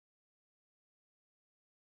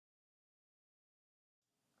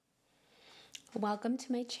Welcome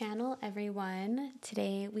to my channel, everyone.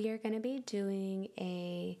 Today we are going to be doing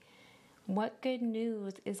a what good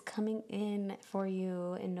news is coming in for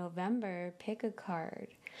you in November. Pick a card.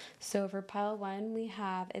 So for pile 1, we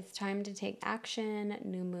have it's time to take action,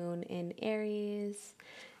 new moon in Aries,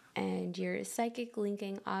 and your psychic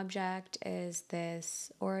linking object is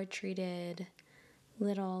this aura treated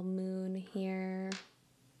little moon here.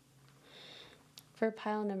 For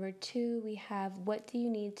pile number 2, we have what do you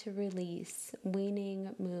need to release?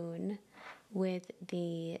 Waning moon with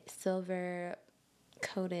the silver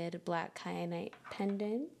coated black kyanite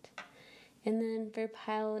pendant. And then for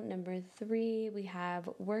pile number 3, we have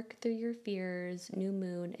work through your fears, new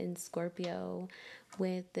moon in Scorpio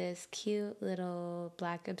with this cute little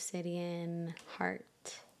black obsidian heart.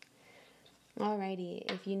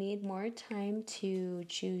 Alrighty, if you need more time to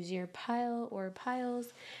choose your pile or piles,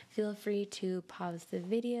 feel free to pause the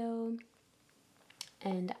video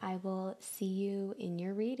and I will see you in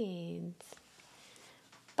your readings.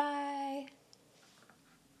 Bye!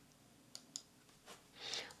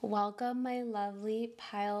 Welcome, my lovely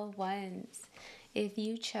pile ones. If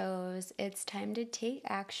you chose it's time to take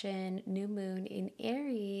action, new moon in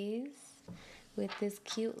Aries, with this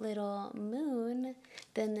cute little moon,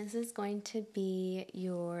 then this is going to be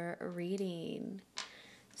your reading.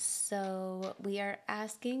 So we are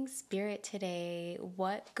asking Spirit today,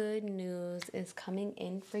 what good news is coming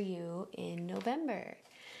in for you in November?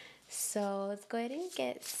 So let's go ahead and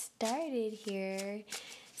get started here.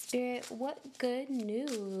 Spirit, what good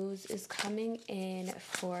news is coming in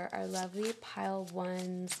for our lovely pile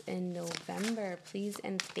ones in November? Please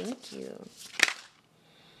and thank you.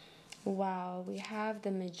 Wow, we have the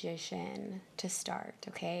Magician to start,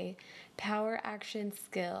 okay? Power, action,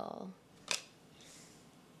 skill.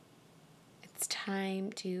 It's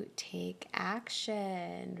time to take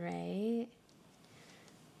action, right?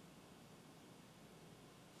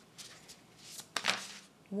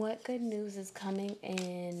 What good news is coming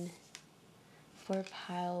in for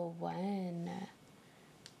pile 1?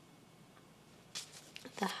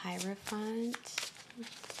 The Hierophant.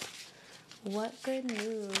 What good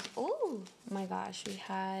news? Oh my gosh, we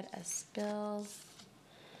had a spill.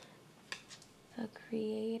 The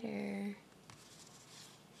Creator.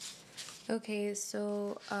 Okay,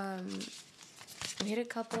 so we had a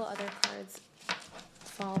couple other cards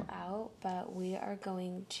fall out, but we are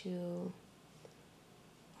going to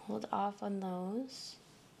hold off on those.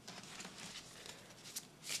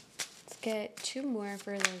 Let's get 2 more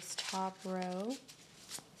for this top row.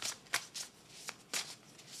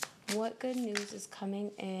 What good news is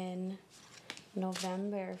coming in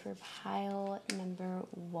November for pile number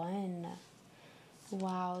 1?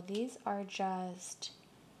 Wow, these are just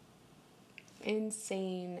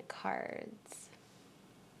insane cards.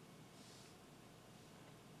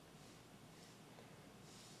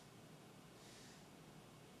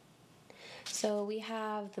 So we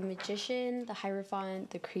have the Magician, the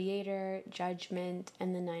Hierophant, the Creator, Judgment,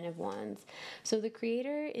 and the 9 of Wands. So the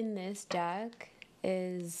Creator in this deck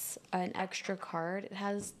is an extra card. It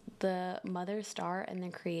has the Mother Star and the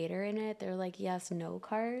Creator in it. They're like yes, no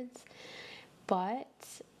cards. But,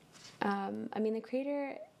 I mean, the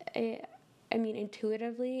Creator,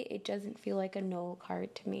 intuitively, it doesn't feel like a no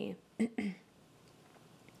card to me.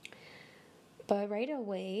 But right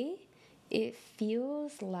away, it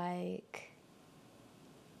feels like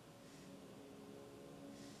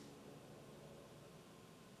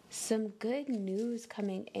some good news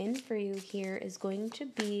coming in for you here is going to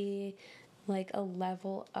be like a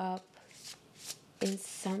level up in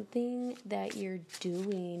something that you're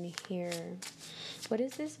doing here. What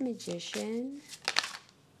is this Magician?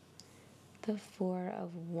 The 4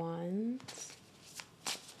 of Wands.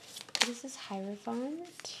 What is this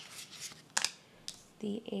Hierophant?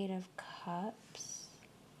 The 8 of Cups.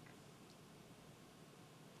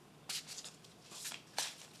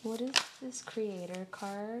 What is this Creator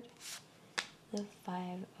card? The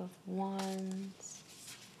 5 of Wands.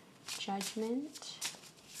 Judgment.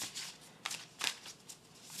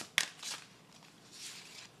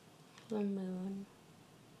 The Moon.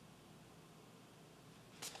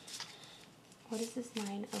 What is this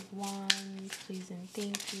 9 of Wands? Please and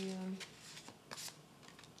thank you.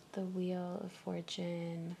 The Wheel of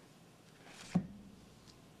Fortune.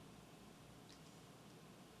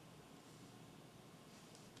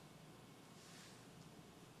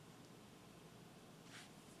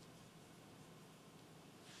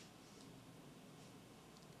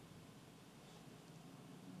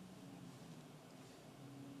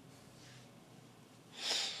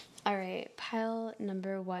 All right, pile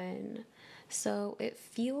number 1. So it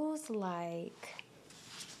feels like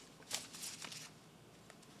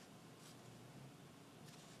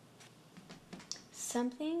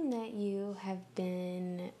something that you have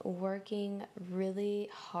been working really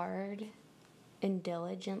hard and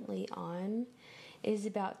diligently on is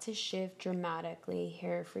about to shift dramatically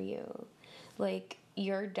here for you. Like,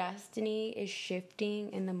 your destiny is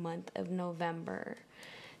shifting in the month of November.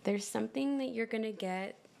 There's something that you're going to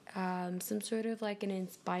get some sort of like an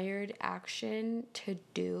inspired action to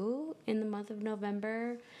do in the month of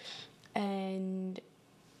November. And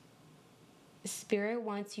Spirit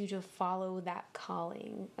wants you to follow that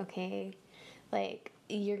calling, okay? Like,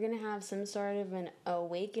 you're going to have some sort of an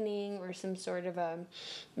awakening or some sort of a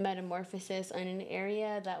metamorphosis in an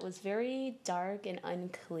area that was very dark and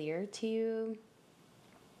unclear to you.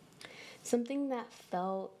 Something that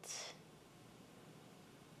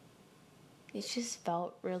it just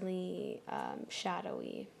felt really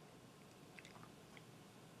shadowy.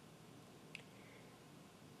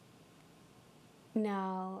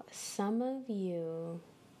 Now, some of you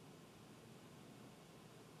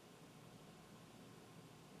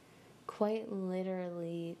quite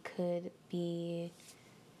literally could be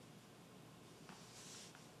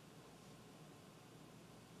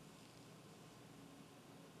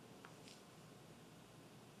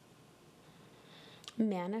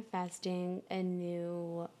manifesting a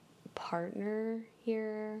new partner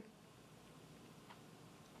here.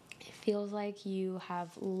 It feels like you have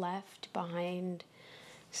left behind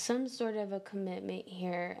some sort of a commitment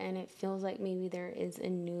here, and it feels like maybe there is a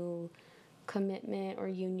new commitment or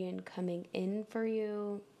union coming in for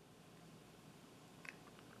you.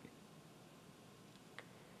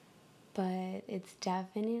 But it's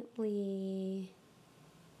definitely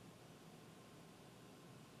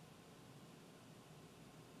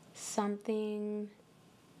something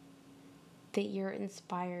that you're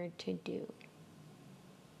inspired to do.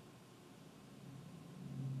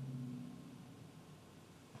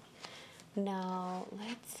 Now,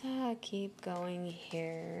 let's keep going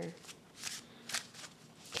here.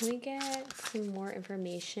 Can we get some more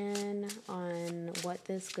information on what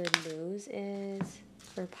this good news is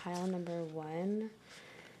for pile number 1?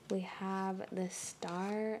 We have the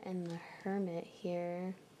Star and the Hermit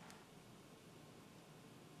here.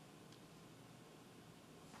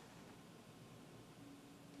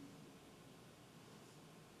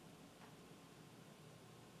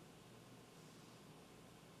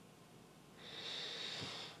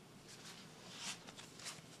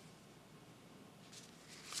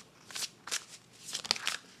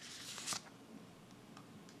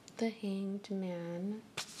 The Hanged Man.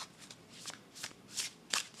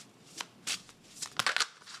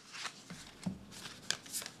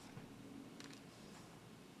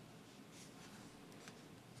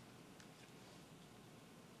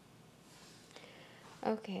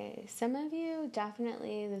 Okay, some of you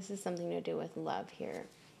definitely, this is something to do with love here.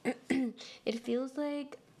 It feels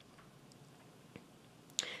like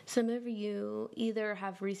some of you either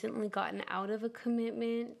have recently gotten out of a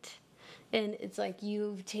commitment, and it's like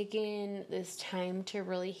you've taken this time to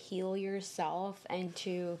really heal yourself and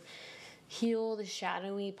to heal the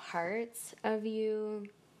shadowy parts of you.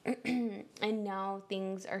 And now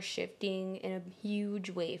things are shifting in a huge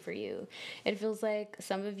way for you. It feels like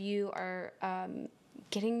some of you are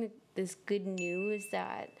getting this good news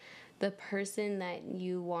that the person that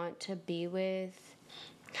you want to be with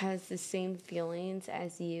has the same feelings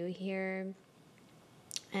as you here.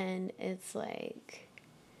 And it's like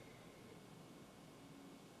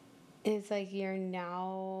you're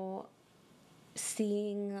now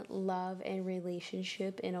seeing love and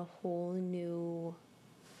relationship in a whole new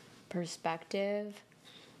perspective.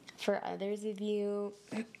 For others of you,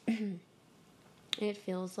 it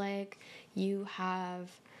feels like you have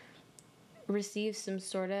received some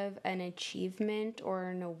sort of an achievement or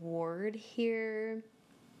an award here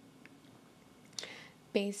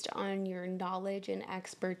based on your knowledge and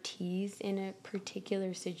expertise in a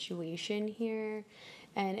particular situation here.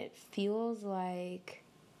 And it feels like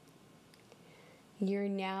you're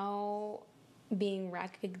now being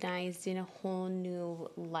recognized in a whole new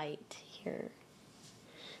light here.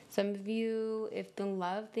 Some of you, if the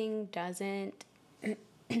love thing doesn't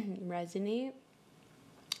resonate,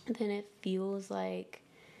 then it feels like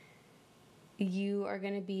you are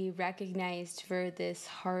going to be recognized for this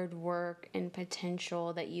hard work and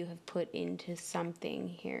potential that you have put into something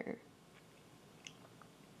here.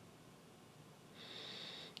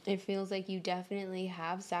 It feels like you definitely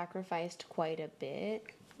have sacrificed quite a bit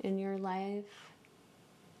in your life.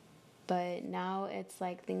 But now it's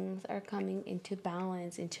like things are coming into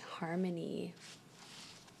balance, into harmony.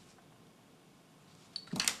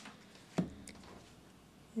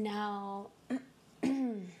 Now,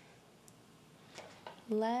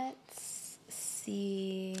 let's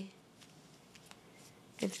see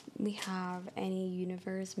If we have any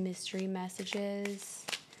universe mystery messages,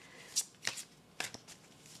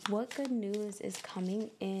 what good news is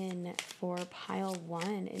coming in for pile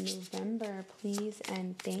 1 in November, please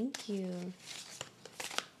and thank you.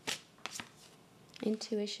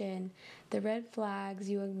 Intuition, the red flags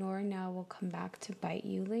you ignore now will come back to bite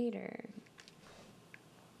you later.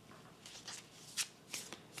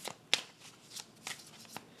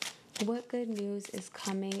 What good news is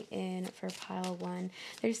coming in for pile 1?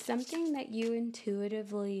 There's something that you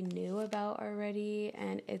intuitively knew about already,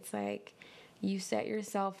 and it's like you set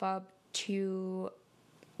yourself up to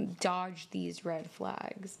dodge these red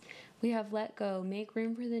flags. We have let go, make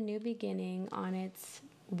room for the new beginning on its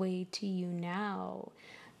way to you now.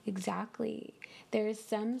 Exactly. There's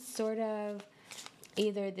some sort of,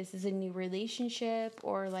 either this is a new relationship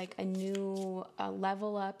or like a new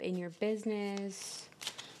level up in your business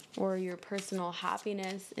or your personal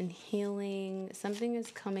happiness and healing. Something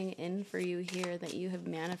is coming in for you here that you have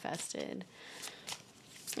manifested.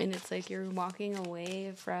 And it's like you're walking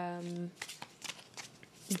away from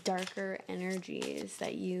darker energies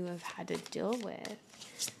that you have had to deal with.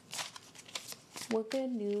 What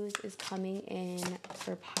good news is coming in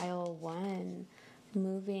for pile 1?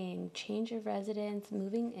 Moving, change of residence,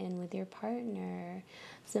 moving in with your partner.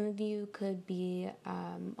 Some of you could be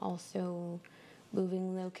also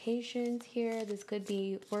moving locations here. This could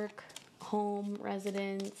be work, home,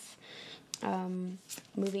 residence,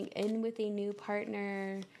 moving in with a new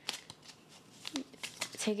partner.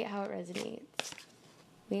 Take it how it resonates.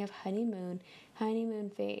 We have honeymoon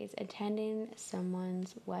phase, attending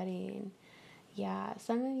someone's wedding. Yeah,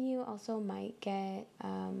 some of you also might get,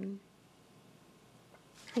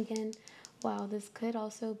 again, wow, this could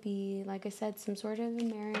also be, like I said, some sort of a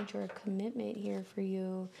marriage or a commitment here for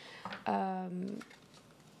you.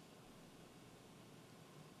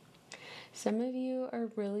 Some of you are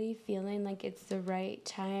really feeling like it's the right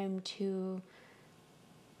time to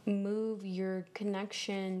move your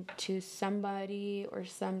connection to somebody or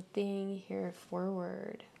something here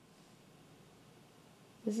forward.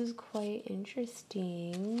 This is quite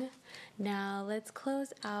interesting. Now let's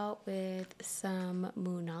close out with some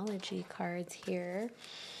Moonology cards here.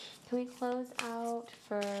 Can we close out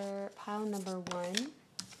for pile number 1?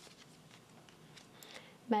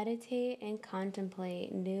 Meditate and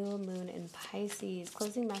contemplate new moon in Pisces.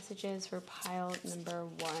 Closing messages for pile number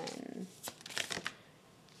 1.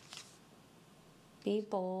 Be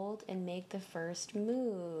bold and make the first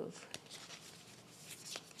move.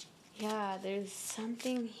 Yeah, there's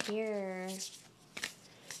something here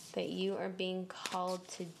that you are being called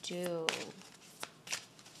to do.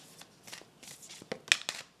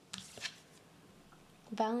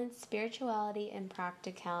 Balance spirituality and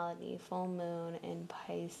practicality. Full moon in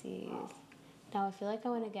Pisces. Now I feel like I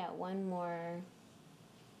want to get one more.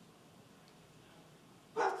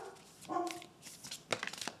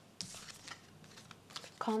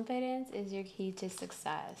 Confidence is your key to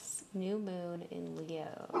success. New moon in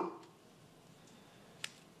Leo.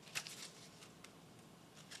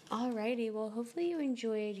 Alrighty, well hopefully you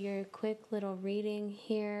enjoyed your quick little reading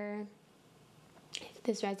here. If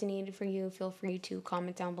this resonated for you, feel free to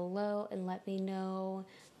comment down below and let me know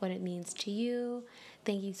what it means to you.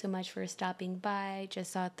 Thank you so much for stopping by.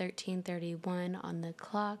 Just saw 13:31 on the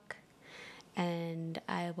clock. And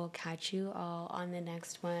I will catch you all on the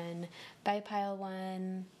next one. Bye, pile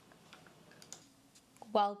 1.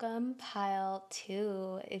 Welcome, pile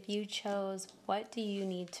 2. If you chose what do you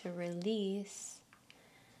need to release,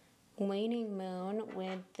 waning moon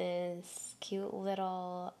with this cute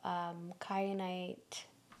little kyanite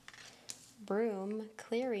broom,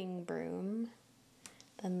 clearing broom,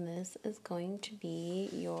 then this is going to be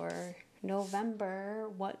your November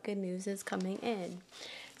what good news is coming in.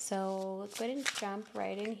 So let's go ahead and jump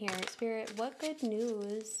right in here. Spirit, what good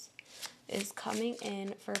news is coming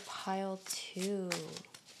in for pile 2?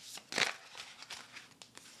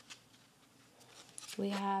 We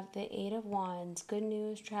have the 8 of Wands, good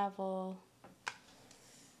news, travel.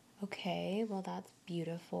 Okay, well that's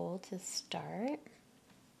beautiful to start.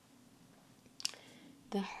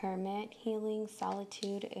 The Hermit, healing,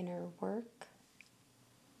 solitude, inner work.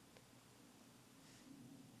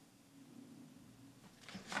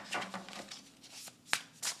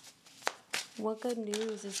 What good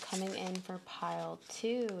news is coming in for pile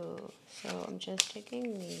 2? So I'm just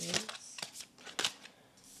taking these.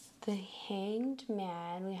 The Hanged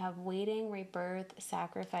Man, we have waiting, rebirth,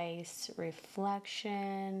 sacrifice,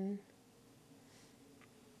 reflection.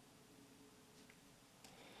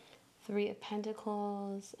 3 of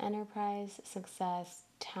Pentacles, enterprise, success,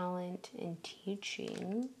 talent, and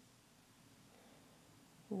teaching.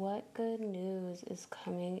 What good news is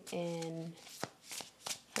coming in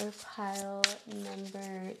for pile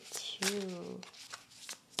number 2?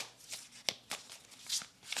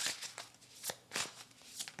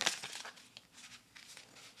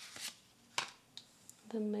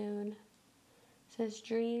 The moon says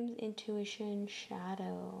dreams, intuition,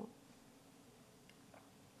 shadow.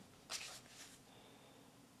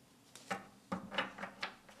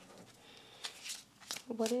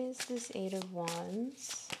 What is this Eight of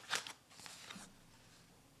Wands?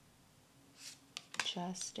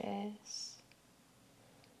 Justice.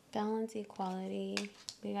 Balance, equality.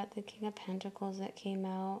 We got the King of Pentacles that came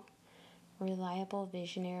out. Reliable,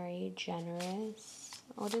 visionary, generous.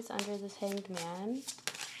 What is under this Hanged Man?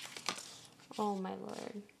 Oh my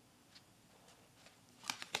lord.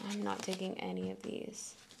 I'm not taking any of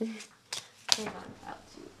these. Hold on, I'll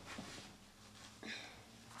do.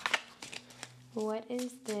 What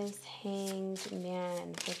is this Hanged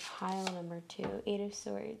Man for pile number 2? Eight of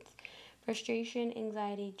Swords. Frustration,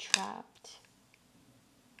 anxiety, trapped.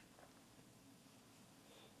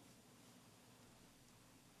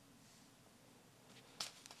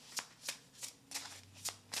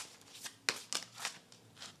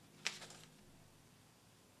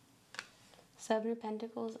 Seven of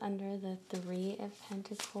Pentacles under the Three of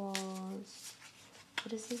Pentacles.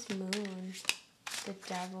 What is this moon? The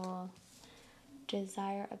Devil.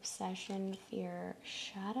 Desire, obsession, fear,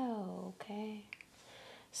 shadow. Okay.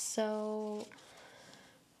 So,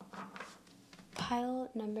 pile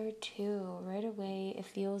number 2. Right away, it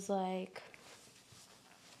feels like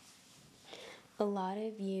a lot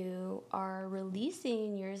of you are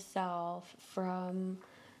releasing yourself from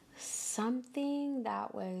something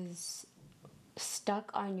that was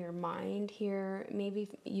stuck on your mind here. Maybe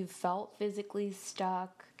you felt physically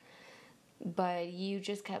stuck, but you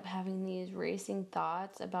just kept having these racing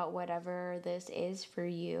thoughts about whatever this is for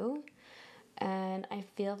you. And I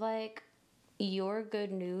feel like your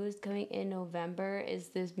good news coming in November is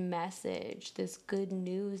this message, this good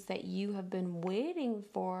news that you have been waiting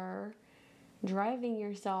for, driving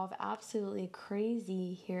yourself absolutely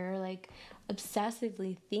crazy here, like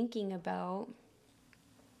obsessively thinking about.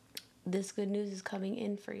 This good news is coming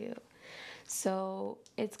in for you. So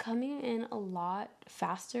it's coming in a lot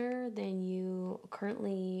faster than you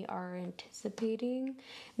currently are anticipating.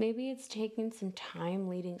 Maybe it's taking some time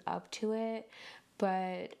leading up to it,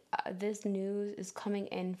 but this news is coming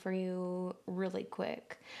in for you really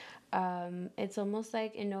quick. It's almost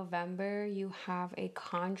like in November you have a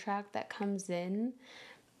contract that comes in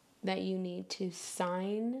that you need to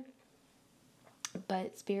sign,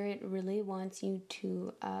 but Spirit really wants you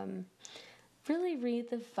to really read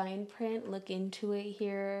the fine print, look into it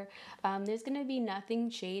here. There's gonna be nothing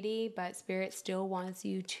shady, but Spirit still wants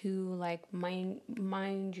you to like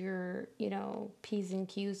mind your, P's and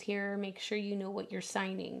Q's here. Make sure you know what you're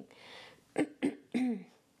signing.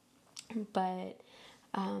 But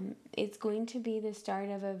it's going to be the start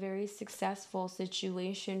of a very successful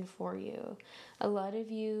situation for you. A lot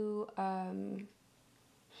of you,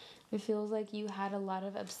 it feels like you had a lot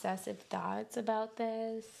of obsessive thoughts about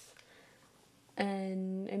this.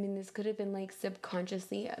 And I mean, this could have been like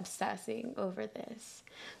subconsciously obsessing over this.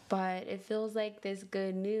 But it feels like this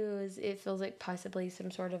good news, it feels like possibly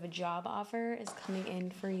some sort of a job offer is coming in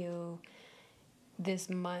for you this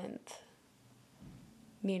month,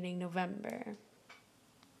 meaning November.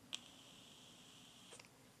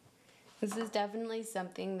 This is definitely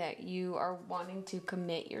something that you are wanting to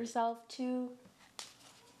commit yourself to.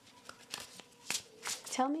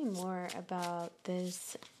 Tell me more about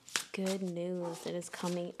this good news that is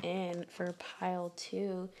coming in for pile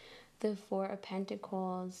 2. The Four of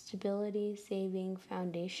Pentacles, stability, saving,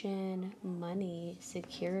 foundation, money,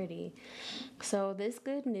 security. So this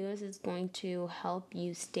good news is going to help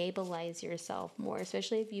you stabilize yourself more,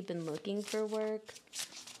 especially if you've been looking for work.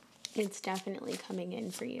 It's definitely coming in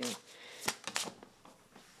for you.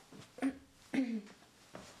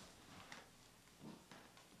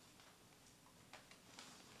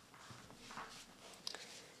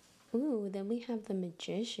 Ooh, then we have the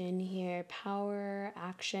Magician here. Power,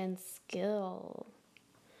 action, skill.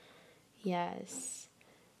 Yes.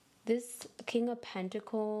 This King of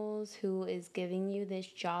Pentacles who is giving you this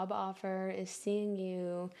job offer is seeing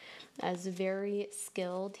you as very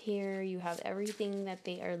skilled here. You have everything that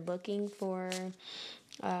they are looking for.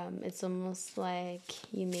 It's almost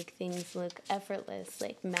like you make things look effortless,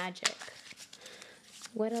 like magic.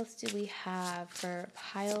 What else do we have for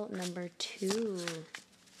pile number 2?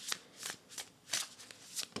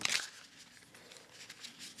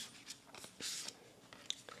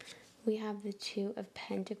 We have the Two of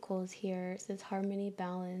Pentacles here. It says harmony,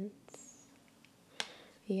 balance.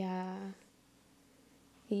 Yeah.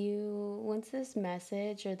 Once this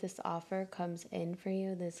message or this offer comes in for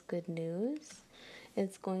you, this good news,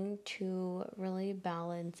 it's going to really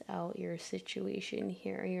balance out your situation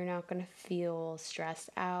here. You're not going to feel stressed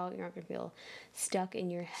out. You're not going to feel stuck in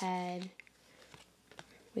your head.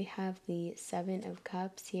 We have the Seven of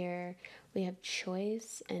Cups here. We have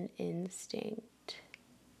choice and instinct.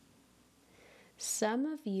 Some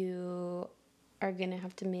of you are going to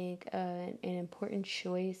have to make an important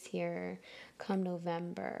choice here come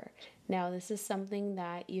November. Now, this is something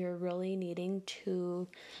that you're really needing to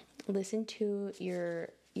listen to your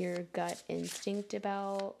gut instinct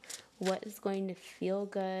about. What is going to feel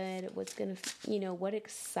good? What's going to, what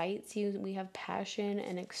excites you? We have passion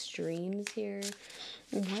and extremes here.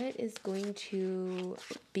 What is going to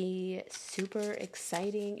be super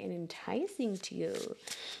exciting and enticing to you?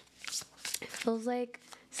 It feels like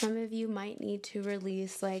some of you might need to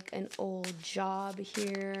release like an old job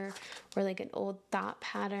here, or like an old thought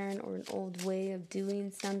pattern or an old way of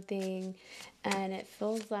doing something. And it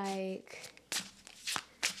feels like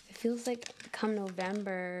come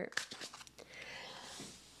November,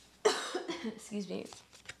 excuse me,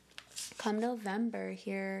 come November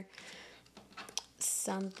here,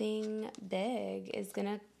 something big is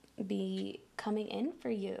gonna be coming in for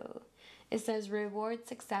you. It says reward,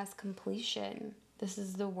 success, completion. This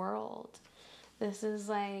is the world. This is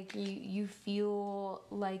like you feel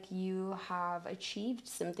like you have achieved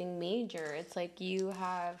something major. It's like you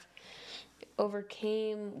have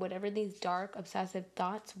overcame whatever these dark obsessive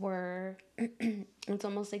thoughts were. It's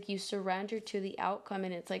almost like you surrender to the outcome,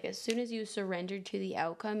 and it's like as soon as you surrendered to the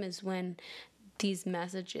outcome is when these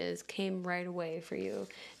messages came right away for you.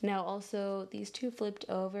 Now also, these two flipped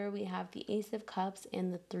over, we have the Ace of Cups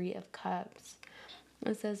and the Three of Cups.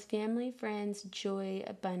 It says family, friends, joy,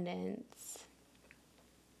 abundance.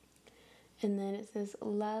 And then it says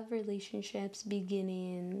love, relationships,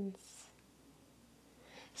 beginnings.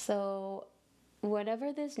 So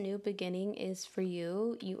whatever this new beginning is for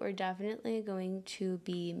you, you are definitely going to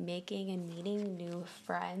be making and meeting new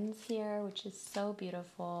friends here, which is so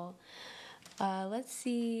beautiful. Let's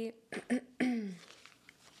see.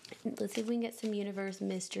 Let's see if we can get some universe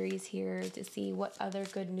mysteries here to see what other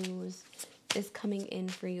good news is coming in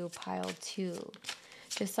for you, pile 2.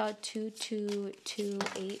 Just saw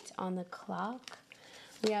 2228 on the clock.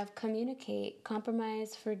 We have communicate,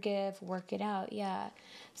 compromise, forgive, work it out. Yeah.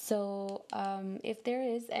 So if there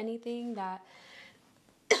is anything that,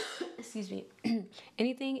 excuse me,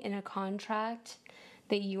 anything in a contract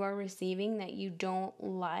that you are receiving that you don't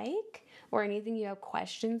like, or anything you have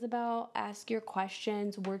questions about, ask your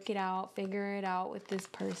questions, work it out, figure it out with this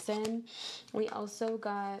person. We also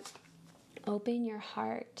got open your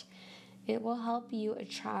heart. It will help you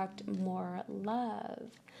attract more love.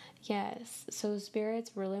 Yes, so Spirit's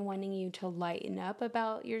really wanting you to lighten up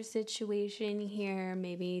about your situation here.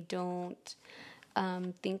 Maybe don't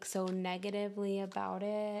think so negatively about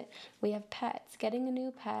it. We have pets, getting a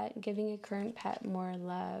new pet, giving a current pet more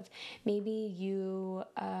love. Maybe you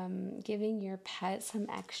giving your pet some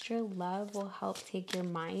extra love will help take your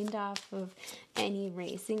mind off of any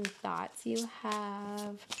racing thoughts you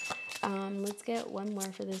have. Let's get one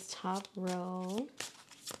more for this top row.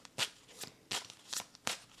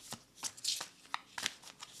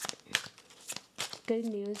 Good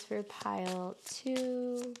news for pile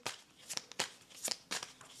 2.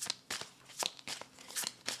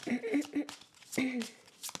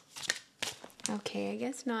 Okay, I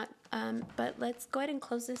guess not. But let's go ahead and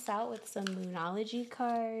close this out with some Moonology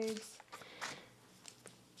cards.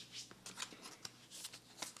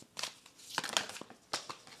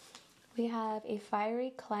 We have a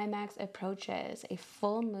fiery climax approaches, a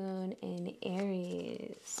full moon in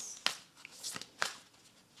Aries.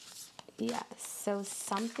 Yes, so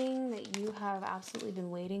something that you have absolutely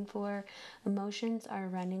been waiting for. Emotions are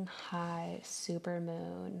running high, super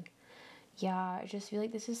moon. Yeah, I just feel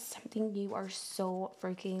like this is something you are so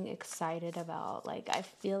freaking excited about. Like, I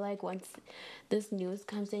feel like once this news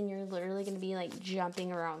comes in, you're literally going to be like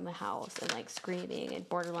jumping around the house and like screaming and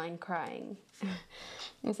borderline crying.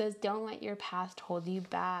 It says, don't let your past hold you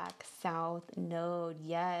back. South Node.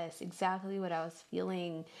 Yes, exactly what I was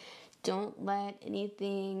feeling. Don't let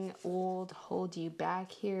anything old hold you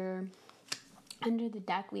back here. Under the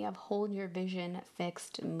deck, we have hold your vision,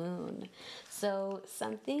 fixed moon. So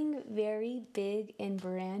something very big and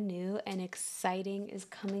brand new and exciting is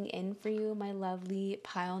coming in for you, my lovely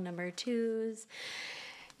pile number 2s.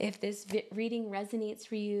 If this reading resonates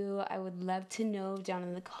for you, I would love to know down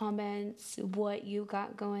in the comments what you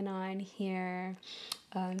got going on here.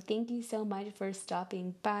 Thank you so much for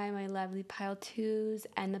stopping by, my lovely pile twos,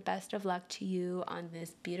 and the best of luck to you on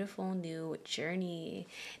this beautiful new journey.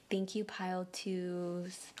 Thank you, pile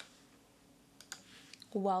twos.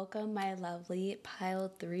 Welcome, my lovely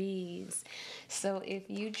pile threes. So, if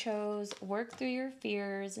you chose Work Through Your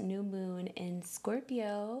Fears, new moon in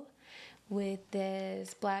Scorpio with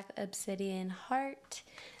this black obsidian heart,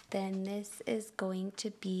 then this is going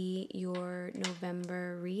to be your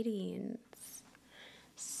November readings.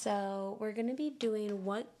 So, we're going to be doing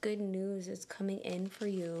what good news is coming in for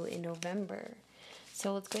you in November.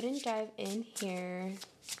 So, let's go ahead and dive in here.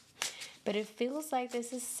 But it feels like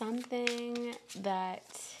this is something that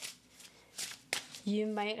you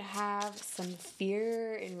might have some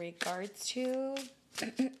fear in regards to,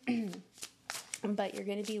 but you're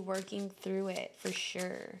going to be working through it for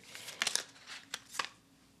sure.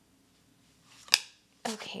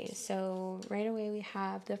 Okay, so right away we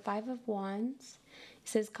have the Five of Wands. It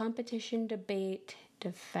says competition, debate,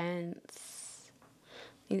 defense.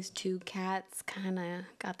 These two cats kind of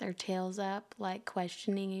got their tails up, like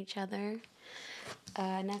questioning each other.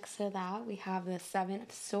 Next to that, we have the Seven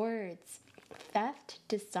of Swords. Theft,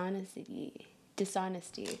 dishonesty.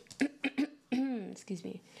 Excuse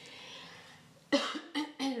me.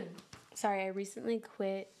 Sorry, I recently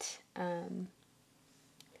quit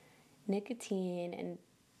nicotine,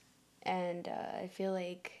 and I feel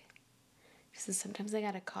like sometimes I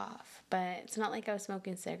got a cough, but it's not like I was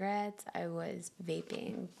smoking cigarettes. I was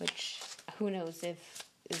vaping, which who knows if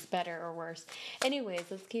is better or worse. Anyways,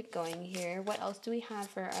 let's keep going here. What else do we have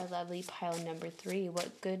for our lovely pile number 3?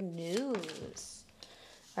 What good news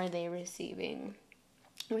are they receiving?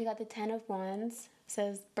 We got the Ten of Wands. It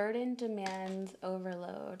says burden, demands,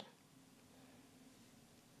 overload.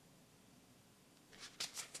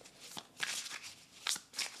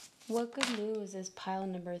 What good news is pile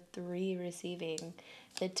number 3 receiving?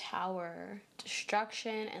 The Tower,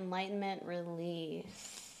 destruction, enlightenment,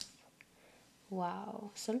 release.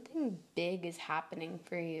 Wow, something big is happening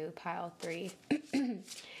for you, pile 3.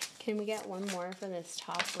 Can we get one more for this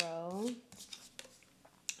top row?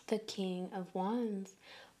 The King of Wands.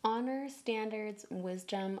 Honor, standards,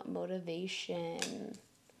 wisdom, motivation.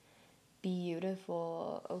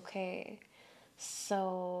 Beautiful. Okay.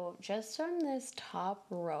 So just from this top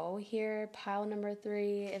row here, pile number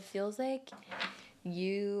 3, it feels like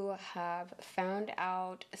you have found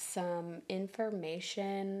out some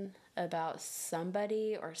information about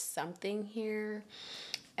somebody or something here,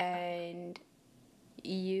 and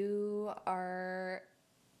you are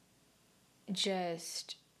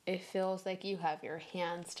just, it feels like you have your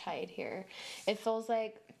hands tied here. It feels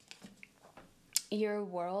like your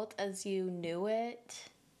world as you knew it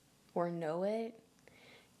or know it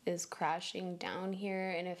is crashing down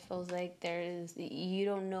here, and it feels like you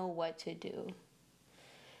don't know what to do.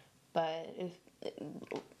 But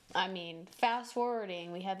fast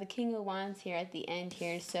forwarding, we have the King of Wands here at the end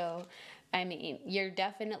here, so you're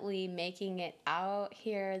definitely making it out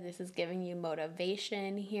here. This is giving you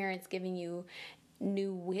motivation here. It's giving you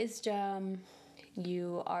new wisdom.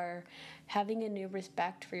 You are having a new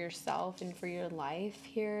respect for yourself and for your life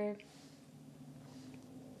here.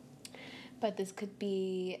 But this could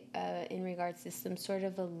be in regards to some sort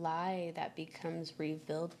of a lie that becomes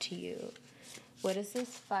revealed to you. What is this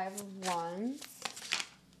Five of Wands?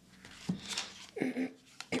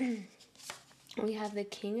 We have the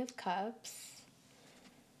King of Cups.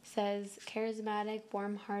 Says charismatic,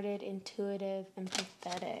 warm-hearted, intuitive,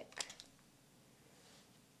 empathetic.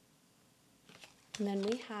 And then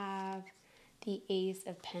we have the Ace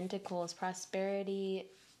of Pentacles, prosperity,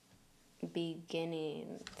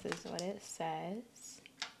 beginning. This is what it says.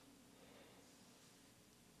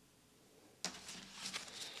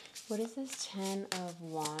 What is this Ten of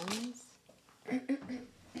Wands?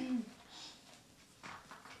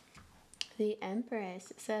 The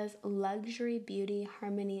Empress says luxury, beauty,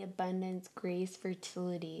 harmony, abundance, grace,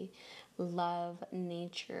 fertility, love,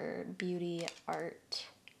 nature, beauty, art.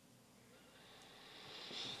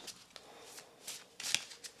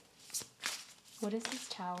 What is this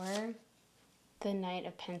Tower? The Knight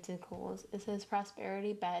of Pentacles. It says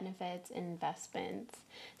prosperity, benefits, investments.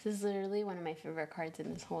 This is literally one of my favorite cards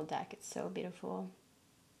in this whole deck. It's so beautiful.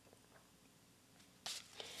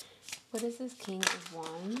 What is this King of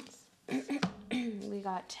Wands? We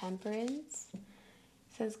got Temperance. It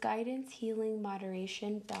says guidance, healing,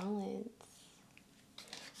 moderation, balance.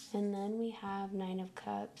 And then we have Nine of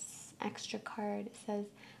Cups. Extra card. It says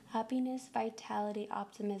happiness, vitality,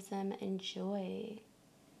 optimism, and joy.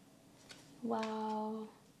 Wow.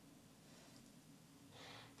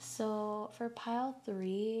 So for pile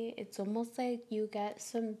 3, it's almost like you get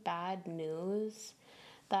some bad news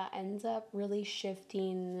that ends up really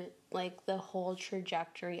shifting like the whole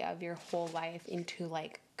trajectory of your whole life into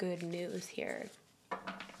like good news here.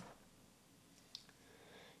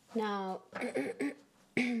 Now,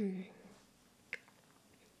 there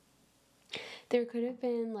could have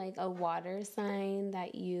been like a water sign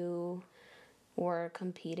that you were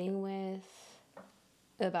competing with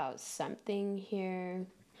about something here,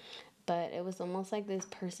 but it was almost like this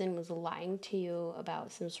person was lying to you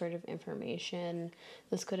about some sort of information.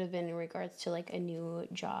 This could have been in regards to like a new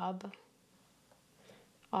job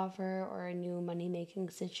offer or a new money-making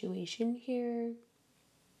situation here.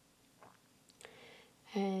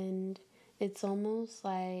 And it's almost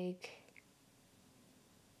like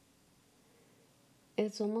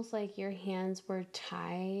your hands were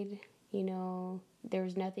tied, you know, there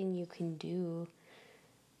was nothing you can do,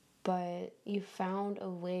 but you found a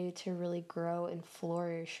way to really grow and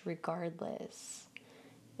flourish regardless.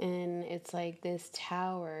 And it's like this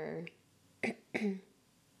tower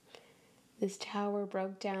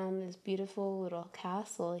broke down this beautiful little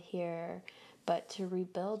castle here, but to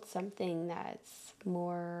rebuild something that's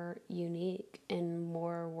more unique and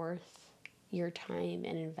more worth your time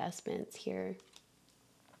and investments here.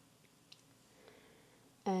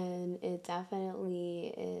 And it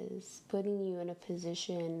definitely is putting you in a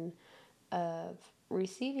position of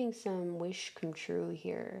receiving some wish come true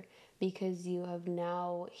here, because you have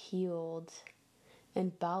now healed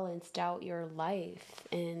and balanced out your life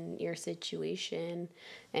and your situation.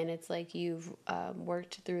 And it's like you've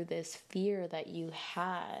worked through this fear that you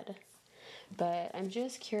had. But I'm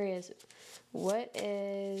just curious, what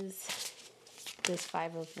is this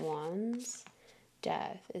Five of Wands?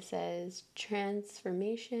 Death. It says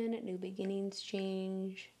transformation, new beginnings,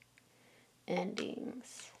 change,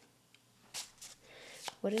 endings.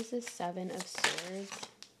 What is the Seven of Swords?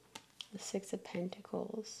 The Six of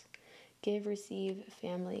Pentacles. Give, receive,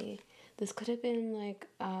 family. This could have been like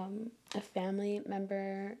a family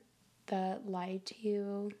member that lied to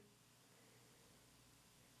you,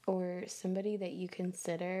 or somebody that you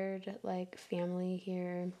considered like family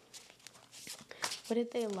here. What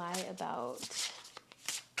did they lie about?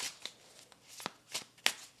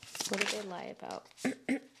 What did they lie about?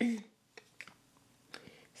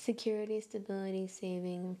 Security, stability,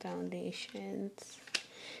 saving, foundations.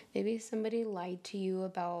 Maybe somebody lied to you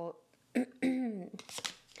about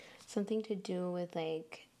something to do with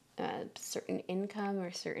like a certain income or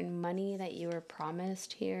certain money that you were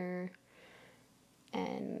promised here.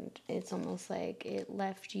 And it's almost like it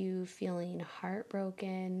left you feeling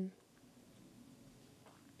heartbroken.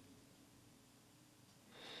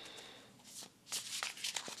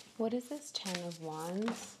 What is this Ten of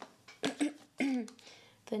Wands?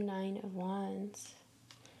 The Nine of Wands.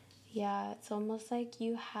 Yeah, it's almost like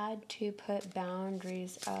you had to put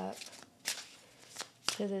boundaries up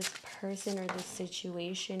to this person or this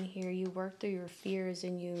situation here. You worked through your fears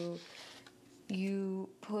and you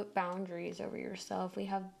put boundaries over yourself. We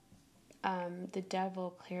have the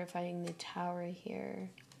Devil clarifying the Tower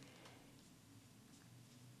here.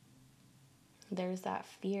 There's that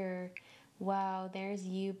fear. Wow, there's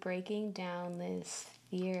you breaking down this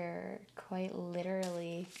fear, quite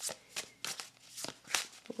literally.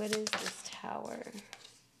 What is this Tower?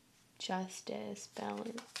 Justice,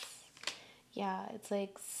 balance. Yeah, it's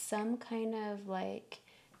like some kind of like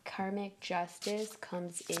karmic justice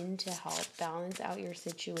comes in to help balance out your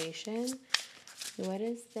situation. What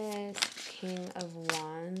is this King of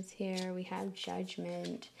Wands here? We have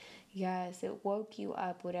Judgment. Yes, it woke you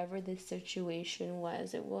up. Whatever this situation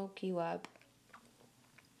was, it woke you up.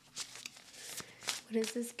 What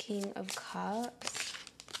is this King of Cups?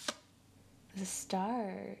 The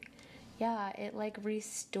Star. Yeah, it like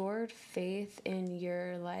restored faith in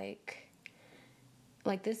your like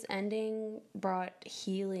this ending brought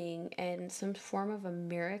healing and some form of a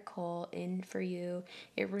miracle in for you.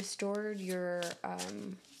 It restored your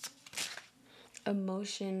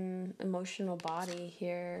emotional body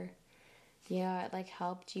here. Yeah, it like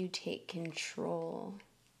helped you take control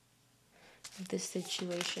of the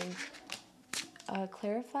situation.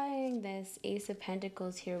 Clarifying this Ace of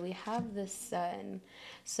Pentacles here, we have the Sun.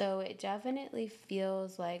 So it definitely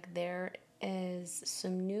feels like there is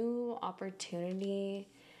some new opportunity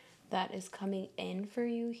that is coming in for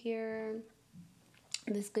you here.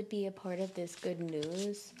 This could be a part of this good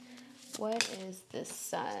news. What is the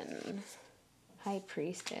Sun? High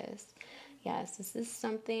Priestess. Yes, this is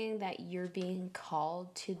something that you're being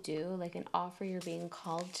called to do, like an offer you're being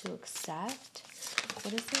called to accept.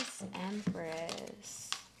 What is this Empress?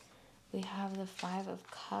 We have the Five of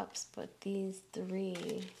Cups, but these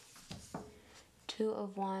three. Two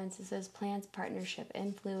of Wands. It says plans, partnership,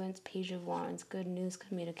 influence, Page of Wands, good news,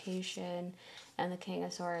 communication, and the King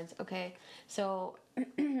of Swords. Okay, so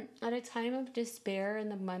at a time of despair in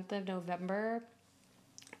the month of November,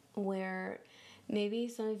 where maybe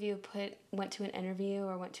some of you went to an interview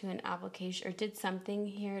or went to an application or did something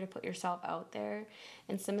here to put yourself out there,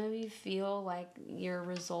 and some of you feel like your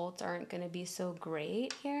results aren't going to be so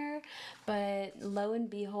great here, but lo and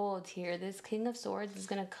behold, here this King of Swords is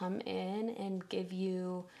going to come in and give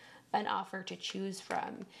you an offer to choose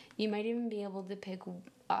from. You might even be able to pick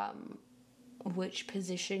which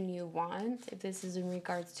position you want, if this is in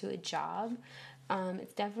regards to a job.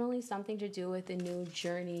 It's definitely something to do with a new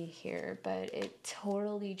journey here, but it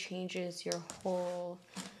totally changes your whole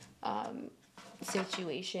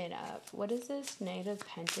situation up. What is this? Knight of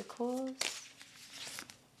Pentacles?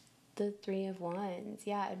 The Three of Wands.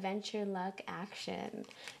 Yeah, adventure, luck, action.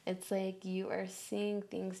 It's like you are seeing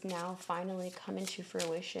things now finally come into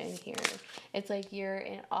fruition here. It's like you're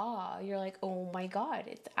in awe. You're like, oh my God,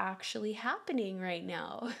 it's actually happening right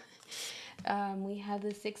now. We have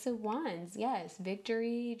the Six of Wands. Yes,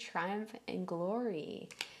 victory, triumph, and glory.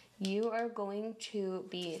 You are going to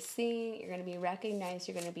be seen. You're going to be recognized.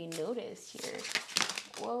 You're going to be noticed here.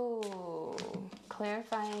 Whoa.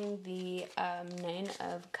 Clarifying the Nine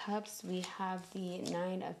of Cups, we have the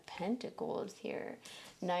Nine of Pentacles here.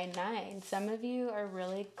 9-9. Some of you are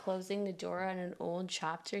really closing the door on an old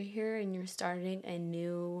chapter here, and you're starting a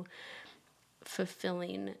new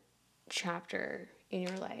fulfilling chapter in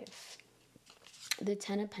your life. The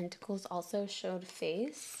Ten of Pentacles also showed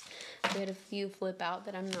face. We had a few flip out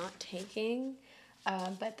that I'm not taking.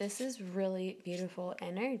 But this is really beautiful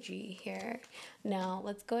energy here. Now,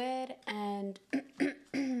 let's go ahead and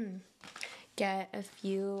get a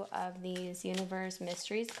few of these Universe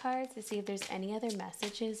Mysteries cards to see if there's any other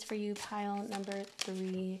messages for you, pile number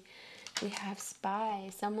 3. We have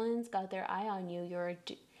Spy. Someone's got their eye on you.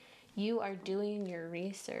 You are doing your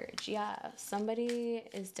research. Yeah, somebody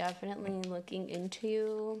is definitely looking into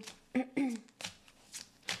you.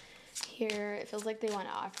 Here, it feels like they want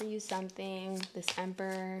to offer you something. This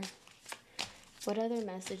Emperor. What other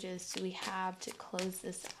messages do we have to close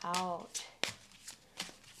this out?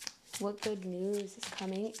 What good news is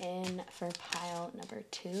coming in for pile number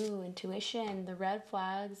 2? Intuition. The red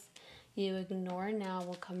flags you ignore now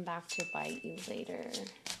will come back to bite you later.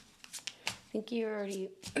 I think you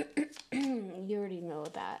already know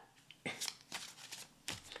that. I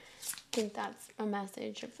think that's a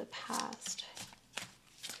message of the past.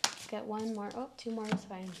 Get one more. Oh, 2 more is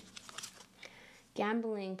fine.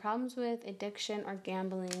 Gambling. Problems with addiction or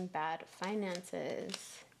gambling. Bad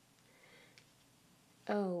finances.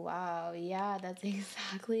 Oh, wow. Yeah, that's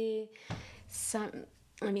exactly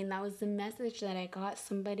that was the message that I got.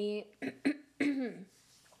 Somebody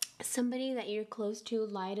that you're close to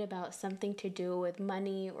lied about something to do with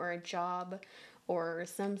money or a job or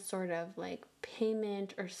some sort of like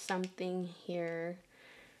payment or something here.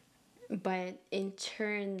 But in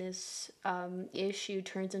turn, this issue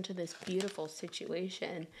turns into this beautiful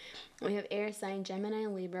situation. We have air sign, Gemini,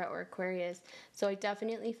 Libra, or Aquarius. So I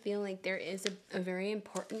definitely feel like there is a very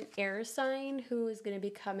important air sign who is going to be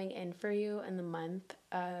coming in for you in the month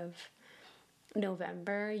of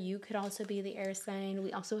November. You could also be the air sign.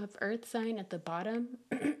 We also have earth sign at the bottom.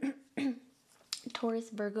 Taurus,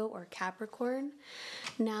 Virgo, or Capricorn.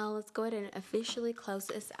 Now let's go ahead and officially close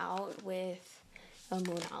this out with a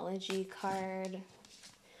Moonology card.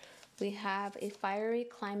 We have a fiery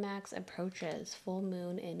climax approaches, full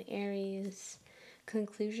moon in Aries.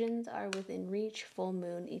 Conclusions are within reach, full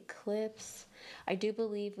moon eclipse. I do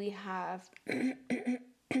believe we have an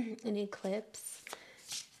eclipse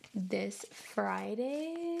this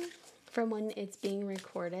Friday from when it's being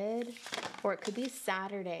recorded, or it could be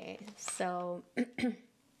Saturday. So,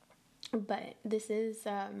 but this is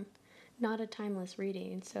not a timeless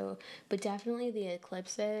reading. So, but definitely the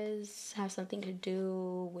eclipses have something to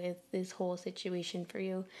do with this whole situation for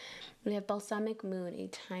you. We have Balsamic Moon, a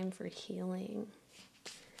time for healing.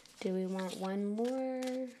 Do we want one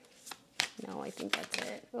more? No, I think that's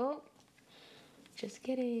it. Oh, just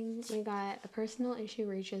kidding. We got a personal issue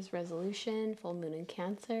reaches resolution, full moon in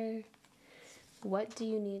Cancer. What do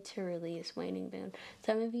you need to release, waning moon?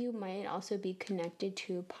 Some of you might also be connected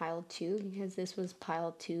to pile 2 because this was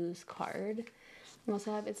pile 2's card. We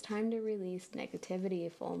also have it's time to release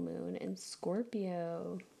negativity, full moon in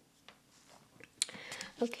Scorpio.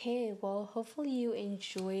 Okay, well, hopefully you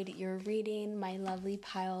enjoyed your reading, my lovely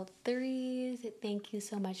pile 3s. Thank you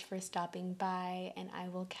so much for stopping by, and I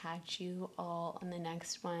will catch you all on the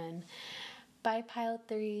next one. Bye, pile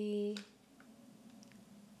 3.